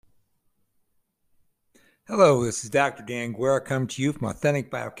Hello, this is Dr. Dan Guerra coming to you from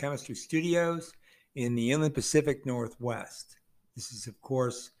Authentic Biochemistry Studios in the Inland Pacific Northwest. This is, of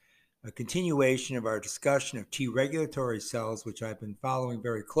course, a continuation of our discussion of T regulatory cells, which I've been following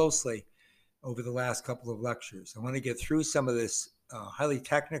very closely over the last couple of lectures. I want to get through some of this highly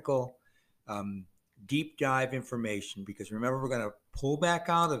technical, um, deep dive information because remember, we're going to pull back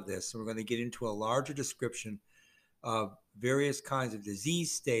out of this and we're going to get into a larger description of various kinds of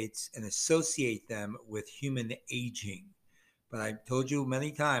disease states and associate them with human aging. But I've told you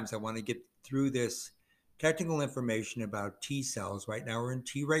many times I want to get through this technical information about T cells. Right now we're in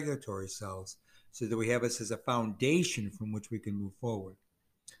T regulatory cells so that we have this as a foundation from which we can move forward.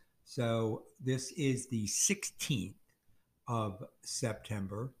 So this is the 16th of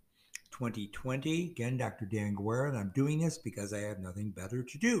September 2020. Again, Dr. Dan Guerra, and I'm doing this because I have nothing better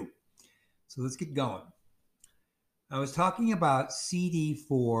to do. So let's get going. I was talking about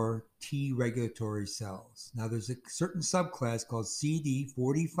CD4 T regulatory cells. Now, there's a certain subclass called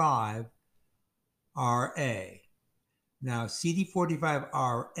CD45RA. Now,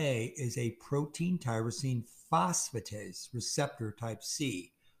 CD45RA is a protein tyrosine phosphatase receptor type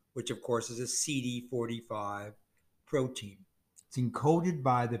C, which of course is a CD45 protein. It's encoded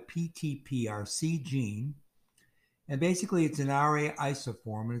by the PTPRC gene, and basically it's an RA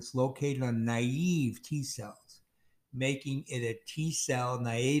isoform, and it's located on naive T cells, making it a T cell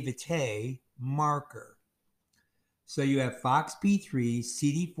naivete marker. So you have FOXP3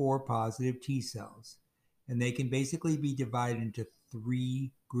 CD4 positive T cells, and they can basically be divided into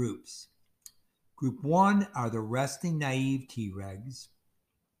three groups. Group 1 are the resting naive Tregs.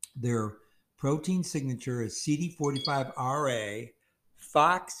 Their protein signature is CD45RA,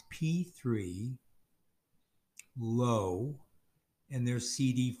 FOXP3 low, and they're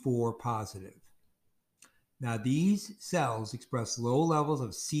CD4 positive. Now, these cells express low levels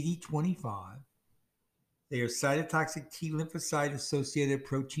of CD25. They are cytotoxic T lymphocyte-associated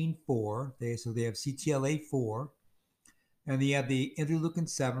protein 4. So they have CTLA4. And they have the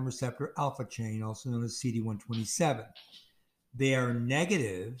interleukin-7 receptor alpha chain, also known as CD127. They are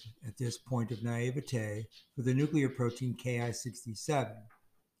negative at this point of naivete for the nuclear protein Ki67.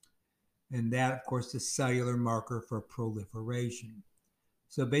 And that, of course, is a cellular marker for proliferation.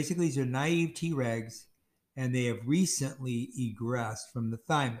 So basically, these are naive Tregs, and they have recently egressed from the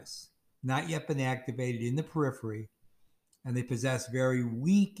thymus, not yet been activated in the periphery, and they possess very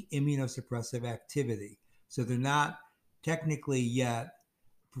weak immunosuppressive activity. So they're not technically yet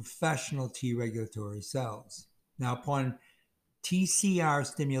professional T regulatory cells. Now, upon TCR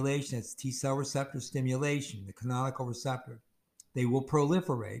stimulation, that's T cell receptor stimulation, the canonical receptor, they will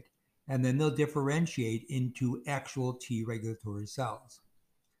proliferate, and then they'll differentiate into actual T regulatory cells.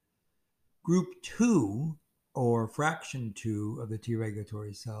 Group 2, or fraction 2 of the T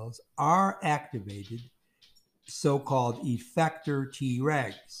regulatory cells, are activated so-called effector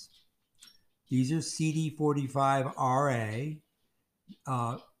Tregs. These are CD45RA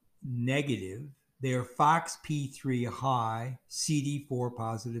negative. They are FOXP3 high CD4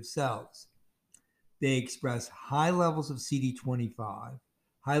 positive cells. They express high levels of CD25,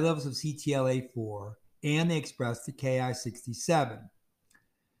 high levels of CTLA4, and they express the Ki67.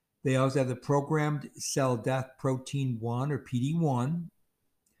 They also have the programmed cell death protein 1 or PD1.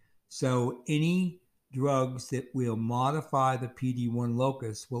 So any drugs that will modify the PD1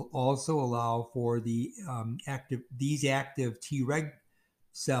 locus will also allow for these active Treg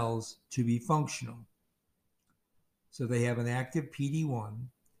cells to be functional. So they have an active PD1.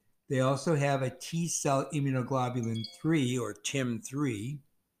 They also have a T cell immunoglobulin 3 or TIM3.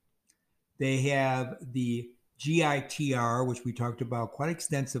 They have the GITR, which we talked about quite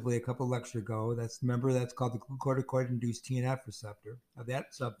extensively a couple of lectures ago. Remember, that's called the glucocorticoid-induced TNF receptor of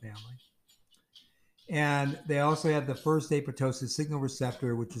that subfamily. And they also have the first apoptosis signal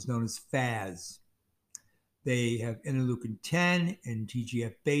receptor, which is known as FAS. They have interleukin 10 and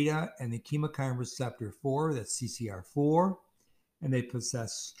TGF beta and the chemokine receptor 4, that's CCR4, and they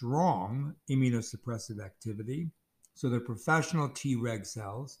possess strong immunosuppressive activity. So they're professional Treg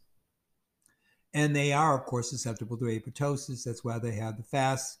cells. And they are, of course, susceptible to apoptosis. That's why they have the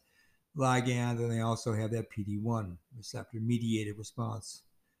FAS ligand, and they also have that PD1 receptor mediated response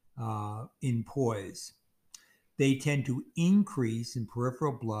in poise. They tend to increase in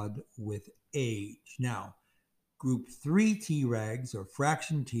peripheral blood with age. Now, group 3 Tregs, or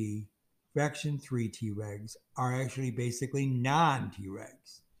fraction 3 Tregs, are actually basically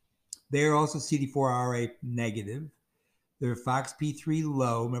non-Tregs. They are also CD4RA negative. They're FOXP3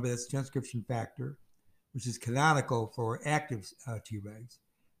 low. Remember, that's the transcription factor, which is canonical for active Tregs,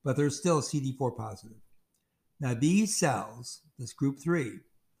 but they're still CD4 positive. Now, these cells, this group 3,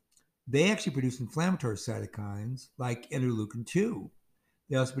 They actually produce inflammatory cytokines like interleukin 2.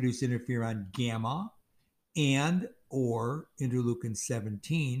 They also produce interferon gamma and or interleukin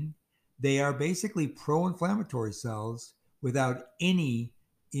 17. They are basically pro-inflammatory cells without any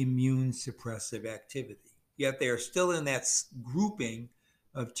immune suppressive activity. Yet they are still in that grouping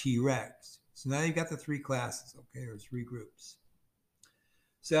of Tregs. So now you've got the three classes, okay, or three groups.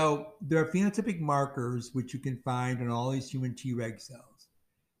 So there are phenotypic markers which you can find in all these human Treg cells.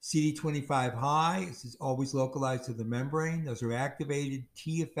 CD25 high is always localized to the membrane. Those are activated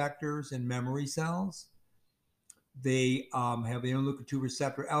T effectors and memory cells. They have the interleukin 2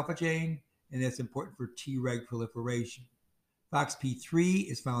 receptor alpha chain, and that's important for Treg proliferation.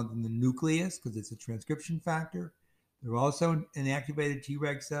 FOXP3 is found in the nucleus because it's a transcription factor. They're also inactivated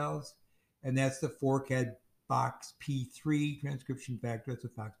Treg cells, and that's the fork-head FOXP3 transcription factor. That's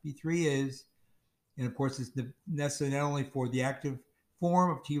what FOXP3 is. And of course, it's necessary not only for the active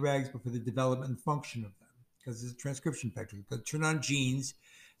form of Tregs, but for the development and function of them, because it's a transcription factor. It's going to turn on genes.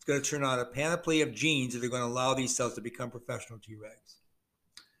 It's going to turn on a panoply of genes that are going to allow these cells to become professional Tregs.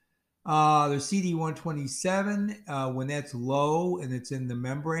 There's CD127. When that's low and it's in the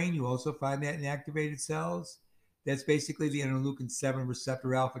membrane, you also find that in activated cells. That's basically the interleukin 7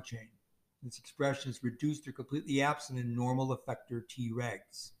 receptor alpha chain. Its expression is reduced or completely absent in normal effector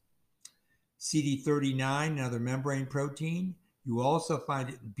Tregs. CD39, another membrane protein. You also find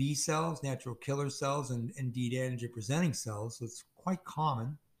it in B cells, natural killer cells, and indeed antigen-presenting cells, so it's quite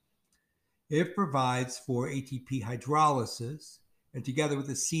common. It provides for ATP hydrolysis, and together with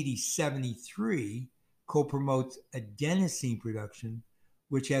the CD73, co-promotes adenosine production,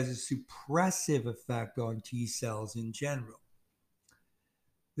 which has a suppressive effect on T cells in general.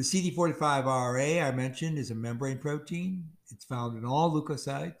 The CD45RA I mentioned is a membrane protein. It's found in all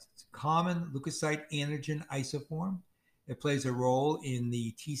leukocytes. It's a common leukocyte antigen isoform. It plays a role in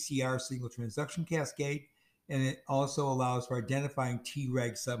the TCR signal transduction cascade, and it also allows for identifying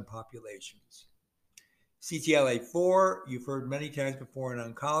Treg subpopulations. CTLA4, you've heard many times before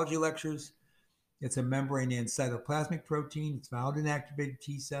in oncology lectures. It's a membrane and cytoplasmic protein. It's found in activated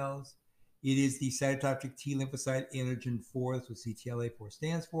T cells. It is the cytotoxic T lymphocyte antigen 4, that's what CTLA4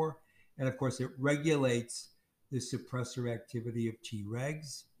 stands for. And of course, it regulates the suppressor activity of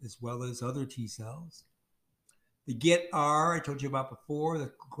Tregs as well as other T cells. The GITR, I told you about before,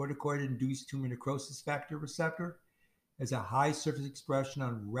 the corticoid-induced tumor necrosis factor receptor, has a high surface expression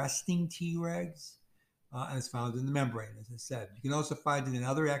on resting Tregs, and it's found in the membrane, as I said. You can also find it in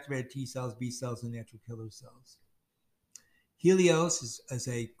other activated T cells, B cells, and natural killer cells. Helios is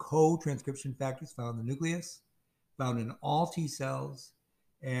a co-transcription factor. It's found in the nucleus, found in all T cells,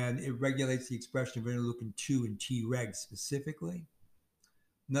 and it regulates the expression of interleukin 2 and Tregs specifically.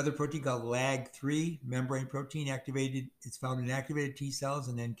 Another protein called LAG3, membrane protein activated. It's found in activated T cells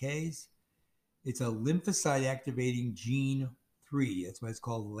and NKs. It's a lymphocyte activating gene 3. That's why it's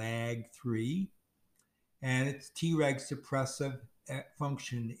called LAG3. And its Treg suppressive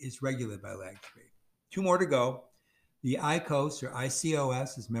function is regulated by LAG3. Two more to go. The ICOS, or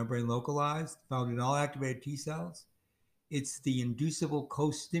ICOS, is membrane localized, found in all activated T cells. It's the inducible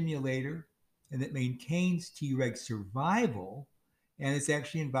co-stimulator, and it maintains Treg survival, and it's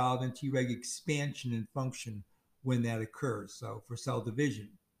actually involved in Treg expansion and function when that occurs, so for cell division.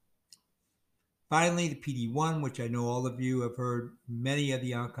 Finally, the PD-1, which I know all of you have heard many of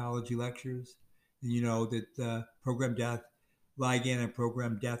the oncology lectures. And you know that programmed death ligand and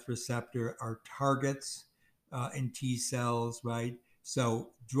programmed death receptor are targets in T cells, right?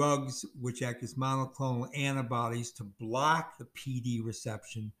 So drugs which act as monoclonal antibodies to block the PD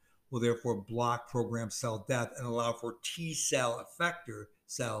reception will therefore block programmed cell death and allow for T cell effector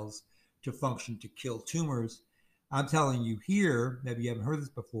cells to function to kill tumors. I'm telling you here, maybe you haven't heard this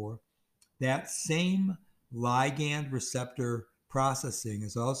before, that same ligand receptor processing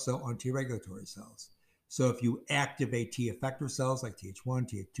is also on T regulatory cells. So if you activate T effector cells like Th1,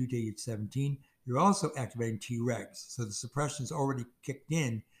 Th2, Th17, you're also activating Tregs. So the suppression is already kicked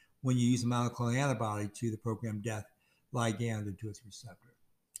in when you use a monoclonal antibody to the programmed death ligand and to its receptor.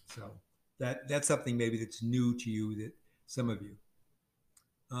 So that's something maybe that's new to you, that some of you.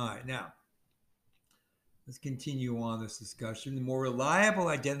 All right, now let's continue on this discussion. The more reliable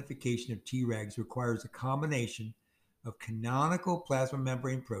identification of Tregs requires a combination of canonical plasma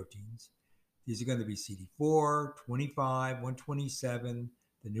membrane proteins. These are going to be CD4, 25, 127,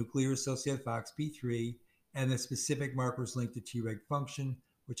 the nuclear-associated FOXP3, and the specific markers linked to Treg function,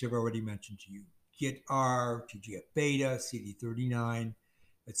 which I've already mentioned to you. GITR, TGF-beta, CD39,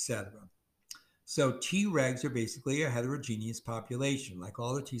 etc. So Tregs are basically a heterogeneous population, like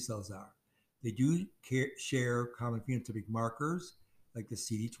all the T cells are. They do share common phenotypic markers, like the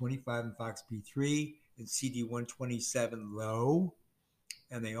CD25 and FOXP3 and CD127 low,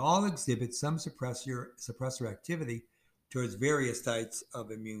 and they all exhibit some suppressor activity towards various types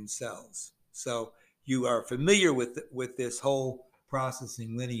of immune cells. So you are familiar with this whole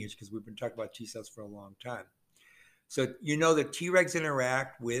processing lineage because we've been talking about T cells for a long time. So you know that Tregs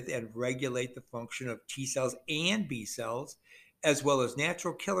interact with and regulate the function of T cells and B cells, as well as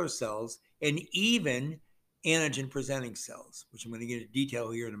natural killer cells and even antigen-presenting cells, which I'm going to get into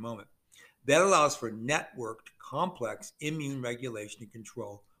detail here in a moment. That allows for networked, complex immune regulation and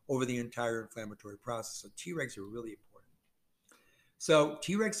control over the entire inflammatory process. So Tregs are really important. So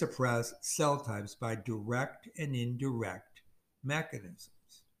Tregs suppress cell types by direct and indirect mechanisms.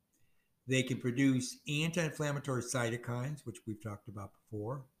 They can produce anti-inflammatory cytokines, which we've talked about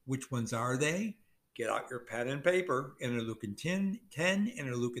before. Which ones are they? Get out your pen and paper. Interleukin 10,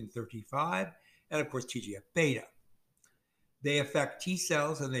 interleukin 35, and of course TGF-beta. They affect T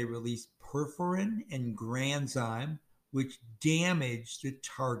cells and they release perforin and granzyme, which damage the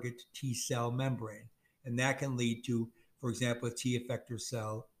target T cell membrane. And that can lead to, for example, a T effector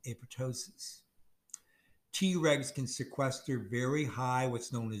cell apoptosis. Tregs can sequester very high,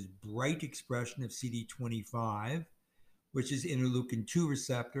 what's known as bright expression of CD25, which is interleukin 2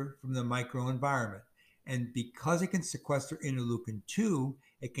 receptor from the microenvironment. And because it can sequester interleukin 2,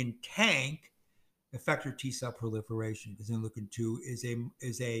 it can tank effector T cell proliferation, because interleukin 2 is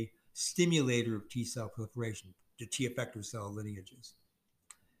a stimulator of T cell proliferation, the T effector cell lineages.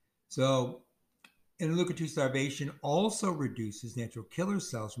 So interleukin 2 starvation also reduces natural killer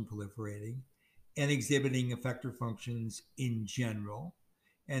cells from proliferating and exhibiting effector functions in general.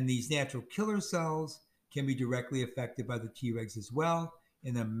 And these natural killer cells can be directly affected by the Tregs as well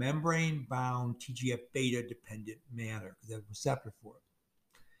in a membrane-bound TGF-beta dependent manner, because they have a receptor for it.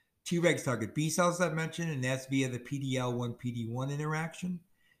 Tregs target B cells, I've mentioned, and that's via the PDL1, PD1 interaction,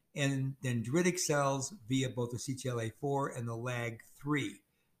 and dendritic cells via both the CTLA4 and the LAG3,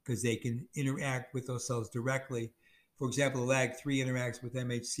 because they can interact with those cells directly. For example, the LAG3 interacts with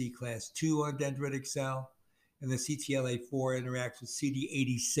MHC class 2 on dendritic cell, and the CTLA4 interacts with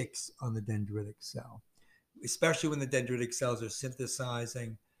CD86 on the dendritic cell, especially when the dendritic cells are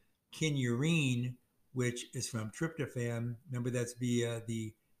synthesizing kinurine, which is from tryptophan. Remember, that's via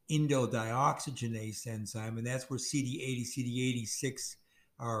the indodioxygenase enzyme, and that's where CD80, CD86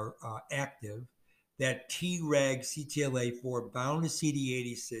 are active. That Treg CTLA4 bound to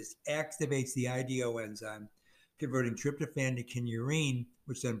CD86 activates the IDO enzyme, converting tryptophan to kinurine,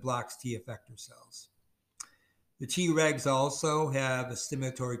 which then blocks T effector cells. The Tregs also have a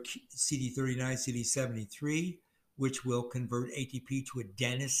stimulatory CD39, CD73, which will convert ATP to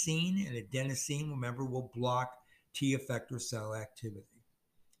adenosine, and adenosine, remember, will block T effector cell activity.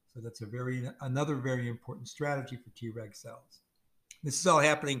 So that's another very important strategy for Treg cells. This is all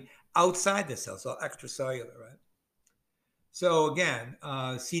happening outside the cell, so extracellular, right? So again,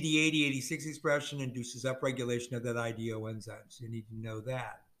 CD80, 86 expression induces upregulation of that IDO enzyme, so you need to know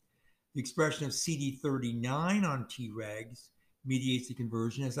that. The expression of CD39 on Tregs mediates the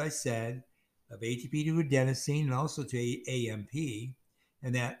conversion, as I said, of ATP to adenosine and also to AMP,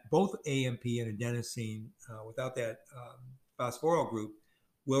 and that both AMP and adenosine, without that phosphoryl group,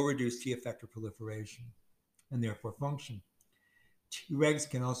 will reduce T effector proliferation and therefore function. Tregs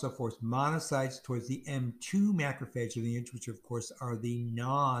can also force monocytes towards the M2 macrophage lineage, which of course are the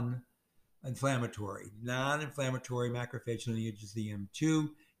non-inflammatory. Non-inflammatory macrophage lineage is the M2.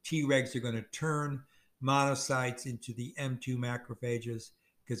 Tregs are going to turn monocytes into the M2 macrophages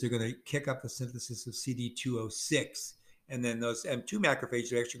because they're going to kick up the synthesis of CD206. And then those M2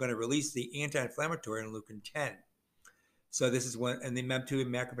 macrophages are actually going to release the anti-inflammatory interleukin 10. So this is one, and the M2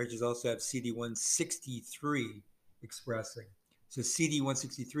 macrophages also have CD163 expressing. So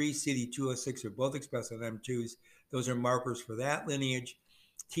CD163, CD206 are both expressed on M2s. Those are markers for that lineage.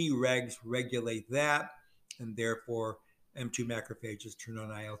 Tregs regulate that, and therefore M2 macrophages turn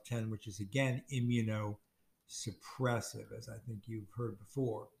on IL-10, which is again immunosuppressive, as I think you've heard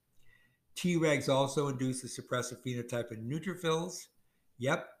before. Tregs also induce the suppressive phenotype in neutrophils.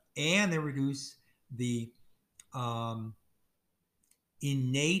 Yep, and they reduce the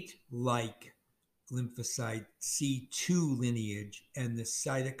innate-like lymphocyte C2 lineage and the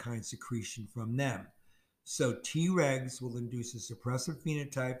cytokine secretion from them. So Tregs will induce a suppressive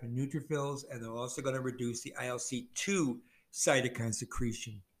phenotype in neutrophils, and they're also going to reduce the ILC2 cytokine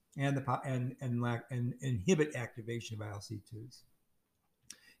secretion and inhibit activation of ILC2s.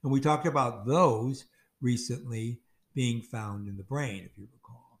 And we talked about those recently being found in the brain, if you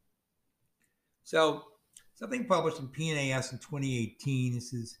recall. So something published in PNAS in 2018.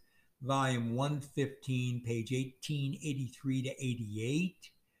 This is volume 115, page 1883 to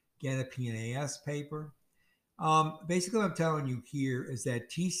 88. Again, a PNAS paper. Basically, what I'm telling you here is that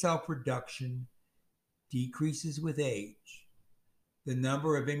T cell production decreases with age. The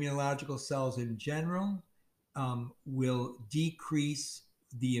number of immunological cells in general will decrease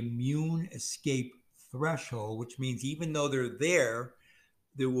the immune escape threshold, which means even though they're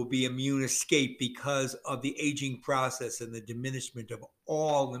there will be immune escape because of the aging process and the diminishment of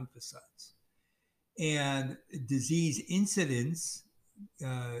all lymphocytes. And disease incidence,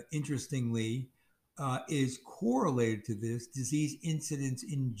 interestingly, is correlated to this. Disease incidence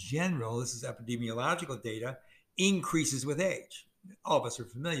in general, this is epidemiological data, increases with age. All of us are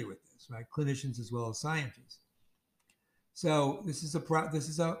familiar with this, right? Clinicians as well as scientists. So this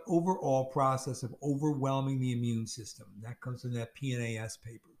is an overall process of overwhelming the immune system. That comes from that PNAS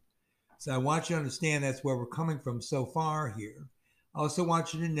paper. So I want you to understand that's where we're coming from so far here. I also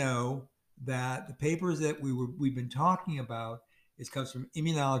want you to know that the papers that we've been talking about comes from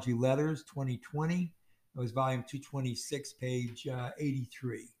Immunology Letters 2020. It was volume 226, page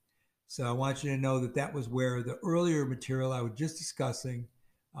 83. So I want you to know that was where the earlier material I was just discussing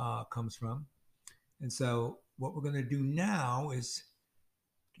comes from. And so what we're going to do now is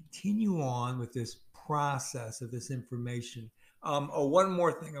continue on with this process of this information. One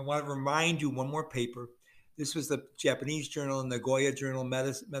more thing. I want to remind you one more paper. This was the Japanese journal, Nagoya Journal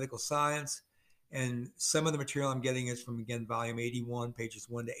Medical Science. And some of the material I'm getting is from, again, volume 81, pages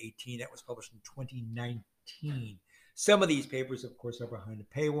 1 to 18. That was published in 2019. Some of these papers, of course, are behind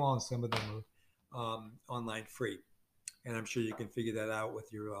a paywall, and some of them are online free. And I'm sure you can figure that out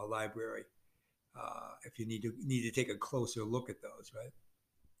with your library if you need to take a closer look at those, right?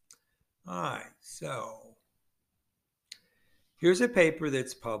 All right, so here's a paper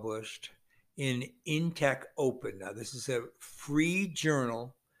that's published in InTech Open. Now, this is a free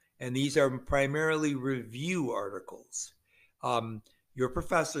journal, and these are primarily review articles. Your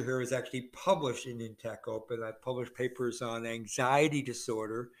professor here is actually published in InTech Open. I've published papers on anxiety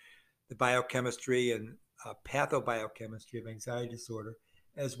disorder, the biochemistry and pathobiochemistry of anxiety disorder,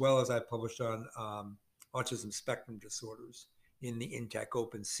 as well as I published on autism spectrum disorders in the InTech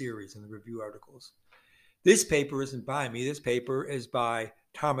Open series and the review articles. This paper isn't by me. This paper is by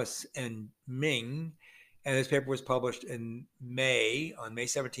Thomas and Ming, and this paper was published on May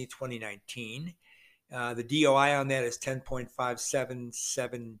 17, 2019. The DOI on that is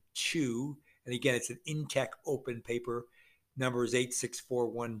 10.5772, and again, it's an InTech Open paper. Number is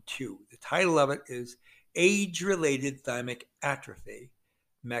 86412. The title of it is Age-Related Thymic Atrophy,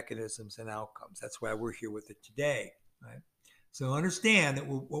 Mechanisms and Outcomes. That's why we're here with it today, right? So understand that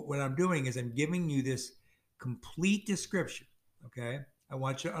what I'm doing is I'm giving you this complete description, okay? I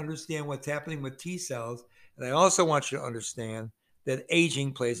want you to understand what's happening with T cells, and I also want you to understand that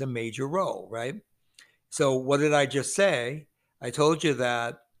aging plays a major role, right? So what did I just say? I told you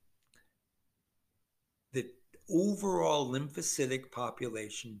that the overall lymphocytic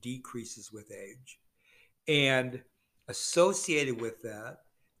population decreases with age, and associated with that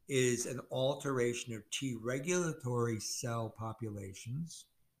is an alteration of T regulatory cell populations,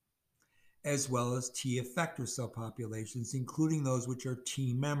 as well as T effector cell populations, including those which are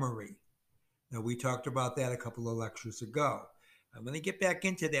T memory. Now, we talked about that a couple of lectures ago. I'm going to get back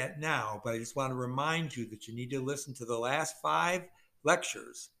into that now, but I just want to remind you that you need to listen to the last 5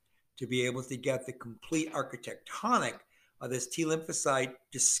 lectures to be able to get the complete architectonic of this T lymphocyte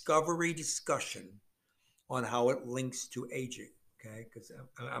discovery discussion on how it links to aging, okay? Because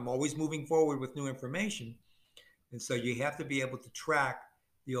I'm always moving forward with new information, and so you have to be able to track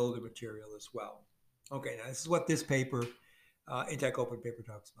the older material as well. Okay, now this is what this paper, InTech Open paper,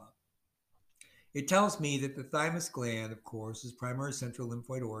 talks about. It tells me that the thymus gland, of course, is primary central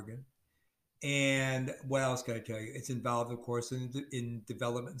lymphoid organ. And what else can I tell you? It's involved, of course, in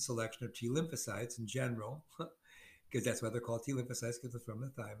development and selection of T lymphocytes in general, because that's why they're called T lymphocytes, because they're from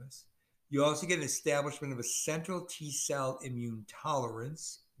the thymus. You also get an establishment of a central T cell immune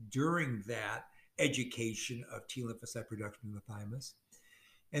tolerance during that education of T lymphocyte production in the thymus.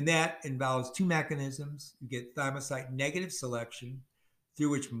 And that involves 2 mechanisms. You get thymocyte negative selection, through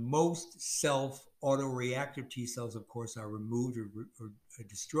which most self-autoreactive T cells, of course, are removed or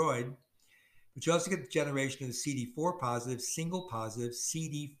destroyed. But you also get the generation of the CD4 positive, single positive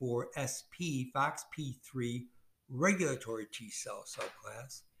CD4SP, FOXP3 regulatory T cell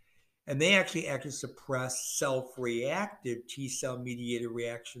subclass. And they actually suppress self-reactive T cell mediated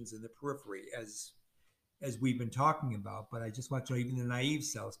reactions in the periphery, as we've been talking about. But I just want to know even the naive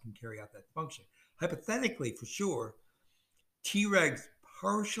cells can carry out that function. Hypothetically, for sure, Tregs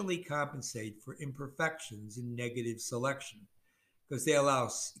partially compensate for imperfections in negative selection,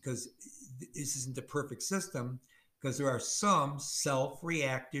 because because this isn't a perfect system, because there are some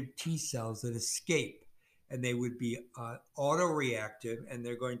self-reactive T cells that escape, and they would be autoreactive, and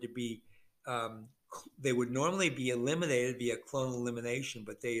they're going to be they would normally be eliminated via clonal elimination,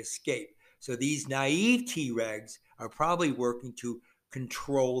 but they escape. So these naive Tregs are probably working to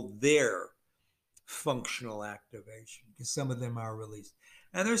control their functional activation, because some of them are released.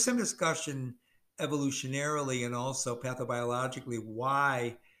 And there's some discussion evolutionarily and also pathobiologically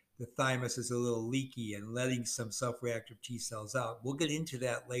why the thymus is a little leaky and letting some self-reactive T cells out. We'll get into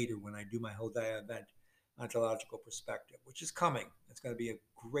that later when I do my whole event ontological perspective, which is coming. It's going to be a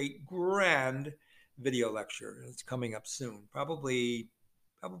great, grand video lecture. It's coming up soon, probably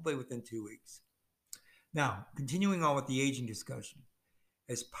within 2 weeks. Now, continuing on with the aging discussion.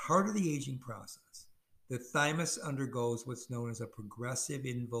 As part of the aging process, the thymus undergoes what's known as a progressive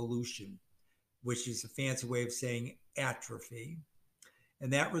involution, which is a fancy way of saying atrophy.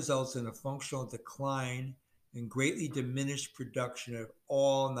 And that results in a functional decline and greatly diminished production of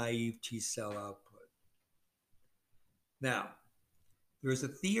all naive T cell output. Now, there is a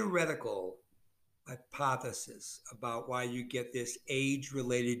theoretical hypothesis about why you get this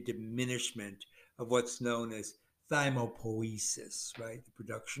age-related diminishment of what's known as thymopoiesis, right? The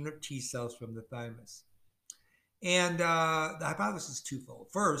production of T cells from the thymus. And the hypothesis is twofold.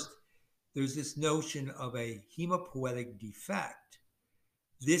 First, there's this notion of a hemopoietic defect.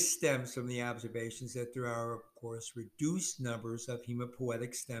 This stems from the observations that there are, of course, reduced numbers of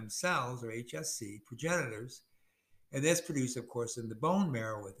hemopoietic stem cells, or HSC, progenitors, and that's produced, of course, in the bone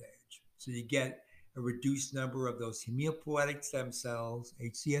marrow with age. So you get a reduced number of those hemopoietic stem cells,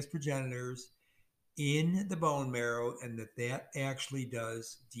 HCS progenitors, in the bone marrow, and that actually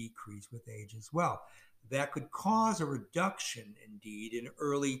does decrease with age as well. That could cause a reduction, indeed, in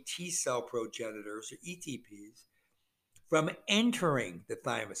early T cell progenitors, or ETPs, from entering the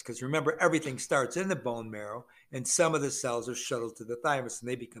thymus. Because remember, everything starts in the bone marrow, and some of the cells are shuttled to the thymus, and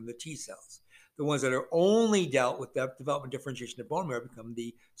they become the T cells. The ones that are only dealt with development differentiation of bone marrow become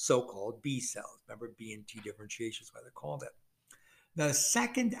the so-called B cells. Remember, B and T differentiation is why they're called that. Now, the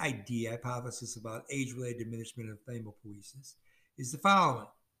second hypothesis about age-related diminishment of thymopoiesis is the following.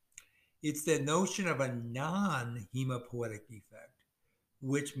 It's the notion of a non-hemopoietic defect,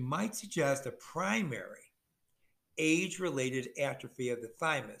 which might suggest a primary age-related atrophy of the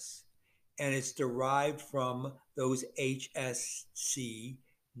thymus, and it's derived from those HSC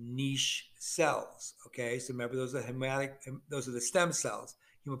niche cells. Okay, so remember, those are the stem cells,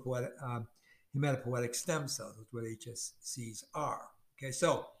 hematopoietic stem cells. That's what HSCs are. Okay,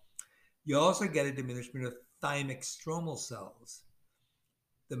 so you also get a diminishment of thymic stromal cells.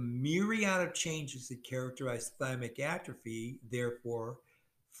 The myriad of changes that characterize thymic atrophy, therefore,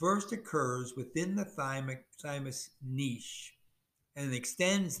 first occurs within the thymus niche and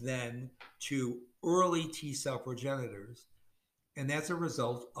extends then to early T cell progenitors, and that's a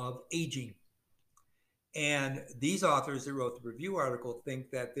result of aging. And these authors that wrote the review article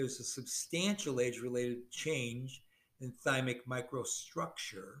think that there's a substantial age-related change in thymic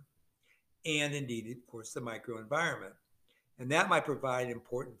microstructure and indeed, of course, the microenvironment. And that might provide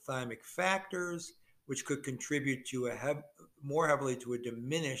important thymic factors, which could contribute to more heavily to a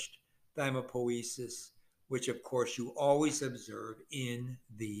diminished thymopoiesis, which, of course, you always observe in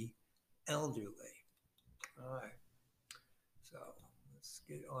the elderly. All right. So let's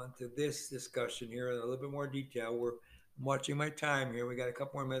get on to this discussion here in a little bit more detail. I'm watching my time here. We got a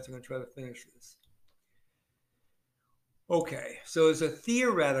couple more minutes. I'm going to try to finish this. Okay, so there's a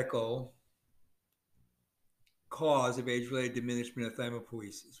theoretical cause of age-related diminishment of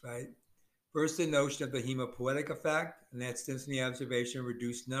thymopoiesis, right? First, the notion of the hemopoietic effect, and that stems from the observation of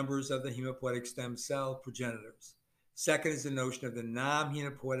reduced numbers of the hemopoietic stem cell progenitors. Second is the notion of the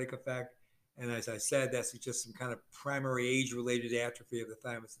non-hemopoietic effect, and as I said, that's just some kind of primary age-related atrophy of the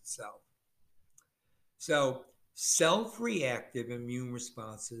thymus itself. So self-reactive immune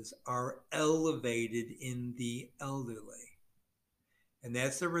responses are elevated in the elderly, and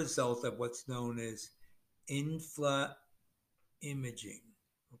that's the result of what's known as inflammaging,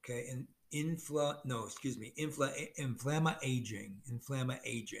 okay, and inflammaging,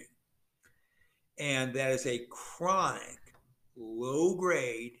 and that is a chronic,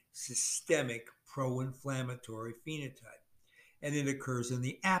 low-grade, systemic pro-inflammatory phenotype, and it occurs in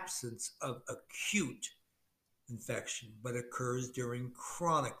the absence of acute infection, but occurs during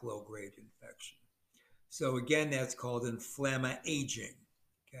chronic low-grade infection. So again, that's called inflammaging.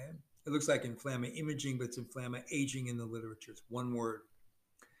 Okay, it looks like inflammaging, but it's inflammaging in the literature. It's one word.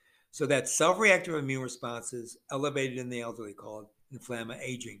 So that self-reactive immune responses elevated in the elderly called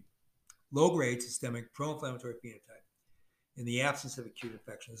inflammaging. Low-grade systemic pro-inflammatory phenotype. in the absence of acute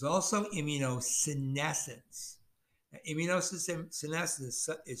infection. There's also immunosenescence. Now, immunosenescence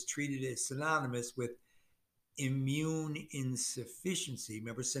is treated as synonymous with immune insufficiency.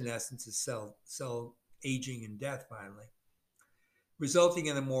 Remember, senescence is cell aging and death, finally, resulting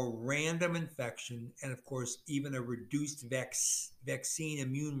in a more random infection and, of course, even a reduced vaccine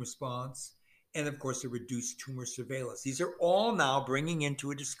immune response and, of course, a reduced tumor surveillance. These are all now bringing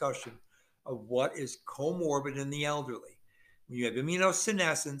into a discussion of what is comorbid in the elderly. When you have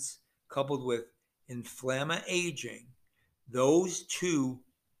immunosenescence coupled with inflamma-aging, those two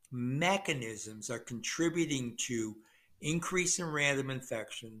mechanisms are contributing to increase in random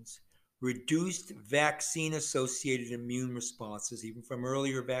infections, reduced vaccine-associated immune responses, even from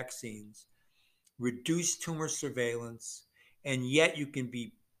earlier vaccines, reduced tumor surveillance, and yet you can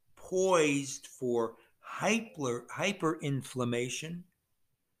be poised for hyperinflammation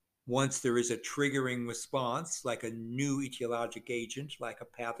once there is a triggering response, like a new etiologic agent, like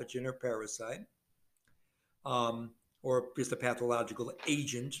a pathogen or parasite, or just a pathological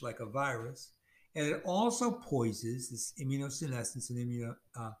agent, like a virus. And it also poises this immunosenescence and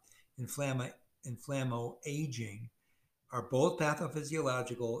inflammo-aging are both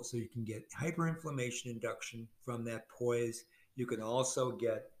pathophysiological, so you can get hyperinflammation induction from that poise. You can also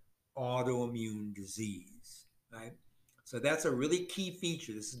get autoimmune disease, right? So that's a really key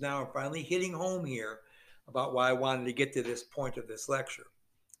feature. This is now finally hitting home here about why I wanted to get to this point of this lecture.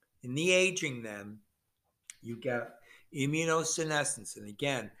 In the aging, then, you get immunosenescence. And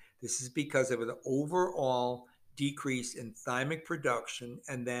again, this is because of an overall decrease in thymic production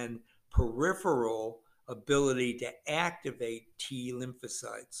and then peripheral ability to activate T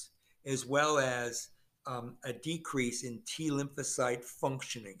lymphocytes, as well as a decrease in T lymphocyte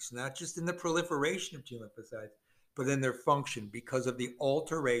functioning. So not just in the proliferation of T lymphocytes, but in their function because of the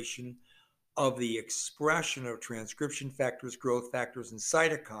alteration of the expression of transcription factors, growth factors, and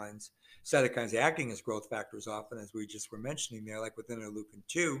cytokines acting as growth factors often, as we just were mentioning there, like with interleukin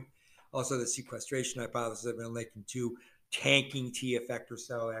 2. Also, the sequestration hypothesis of interleukin 2 tanking T effector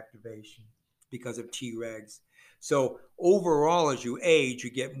cell activation because of Tregs. So overall, as you age,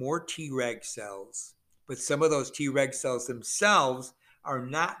 you get more Treg cells, but some of those Treg cells themselves are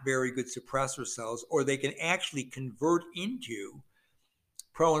not very good suppressor cells, or they can actually convert into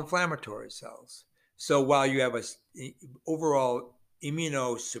pro-inflammatory cells. So while you have a overall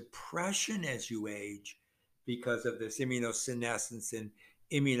immunosuppression as you age because of this immunosenescence and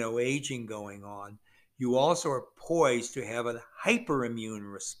immunoaging going on, you also are poised to have a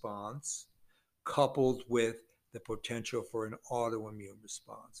hyperimmune response coupled with the potential for an autoimmune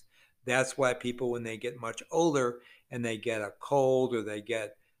response. That's why people, when they get much older and they get a cold or they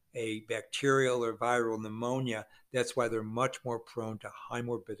get a bacterial or viral pneumonia, that's why they're much more prone to high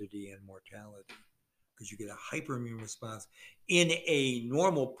morbidity and mortality, because you get a hyperimmune response. In a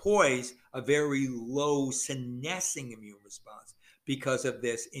normal poise, a very low senescing immune response because of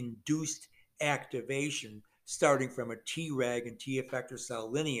this induced activation starting from a Treg and T effector cell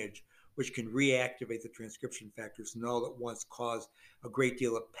lineage, which can reactivate the transcription factors and all at once cause a great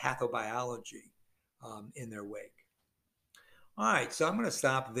deal of pathobiology in their wake. All right, so I'm going to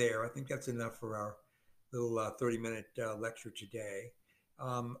stop there. I think that's enough for our little 30-minute lecture today.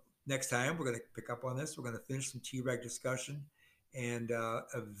 Next time, we're going to pick up on this. We're going to finish some Treg discussion and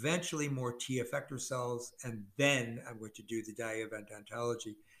eventually more T effector cells. And then I'm going to do the event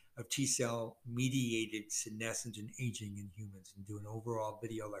ontology of T cell mediated senescence and aging in humans and do an overall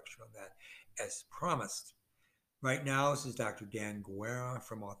video lecture on that as promised. Right now, this is Dr. Dan Guerra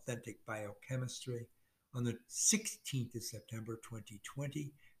from Authentic Biochemistry on the 16th of September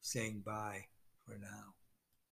 2020, saying bye for now.